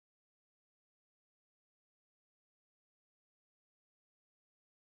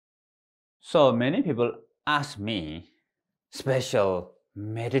So many people ask me, special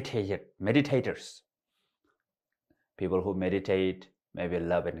meditators, people who meditate, maybe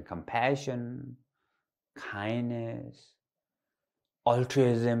love and compassion, kindness,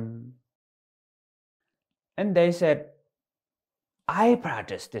 altruism. And they said, I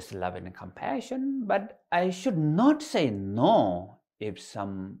practice this love and compassion, but I should not say no if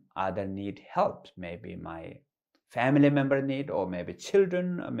some other need help. Maybe my family member need, or maybe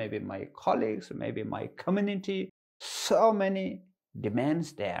children, or maybe my colleagues, or maybe my community. So many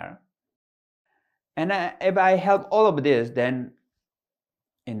demands there. And if I help all of this, then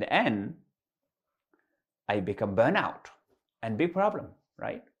in the end, I become burnout and big problem,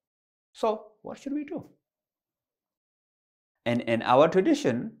 right? So what should we do? And in our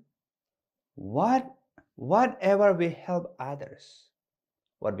tradition, whatever we help others,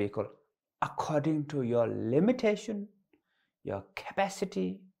 what we call according to your limitation, your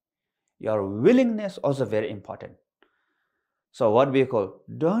capacity, your willingness, also very important. So what we call,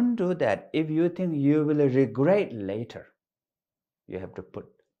 don't do that if you think you will regret later. You have to put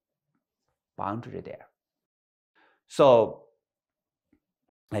boundary there. So,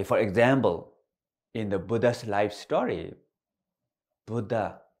 like for example, in the Buddha's life story,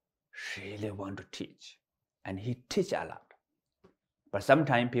 Buddha really want to teach, and he teach a lot. But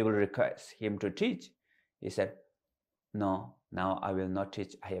sometimes people request him to teach. He said, no, now I will not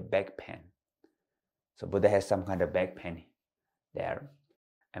teach. I have back pain. So Buddha has some kind of back pain there.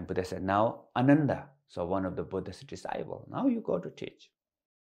 And Buddha said, now Ananda, so one of the Buddha's disciples, now you go to teach.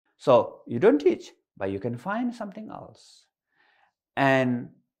 So you don't teach, but you can find something else. And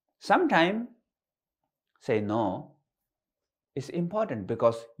sometimes say no is important,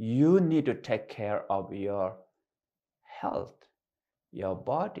 because you need to take care of your health, your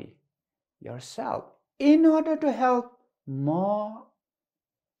body, yourself, in order to help more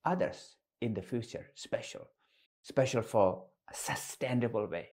others in the future, special for a sustainable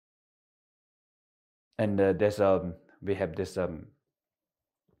way. And we have this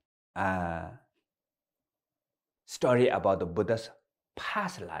story about the Buddha's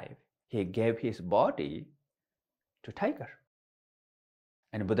past life. He gave his body to tiger.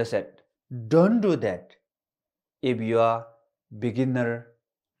 And Buddha said, don't do that if you are beginner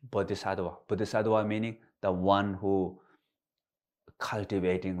bodhisattva. Bodhisattva meaning the one who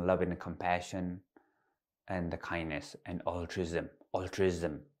cultivating love and compassion and the kindness and altruism.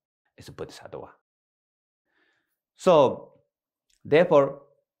 Altruism is a bodhisattva. So therefore,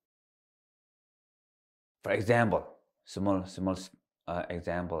 for example, small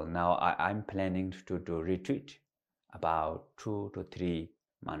example, now I'm planning to do retreat, about 2 to 3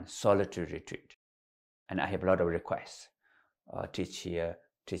 months solitary retreat. And I have a lot of requests. Teach here,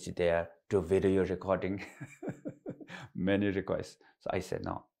 teach there, do video recording. Many requests. So I said,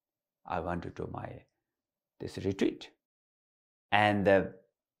 no, I want to do this retreat. And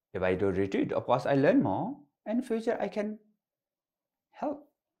if I do retreat, of course I learn more. And in future I can help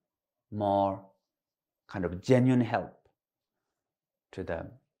more, kind of genuine help to the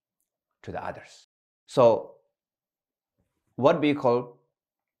others. So what we call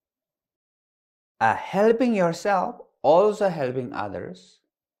helping yourself, also helping others.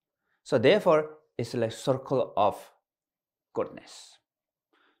 So therefore, it's like circle of goodness.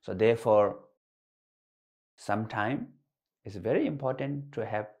 So therefore, sometimes it's very important to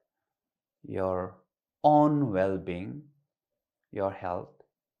have your own well-being, your health,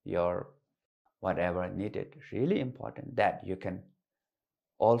 your whatever needed, really important, that you can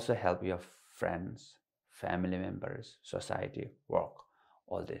also help your friends, family members, society, work,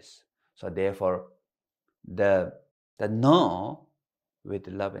 all this. So therefore, the no with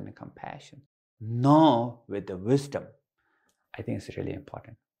love and compassion, no with the wisdom, I think it's really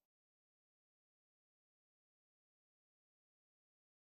important.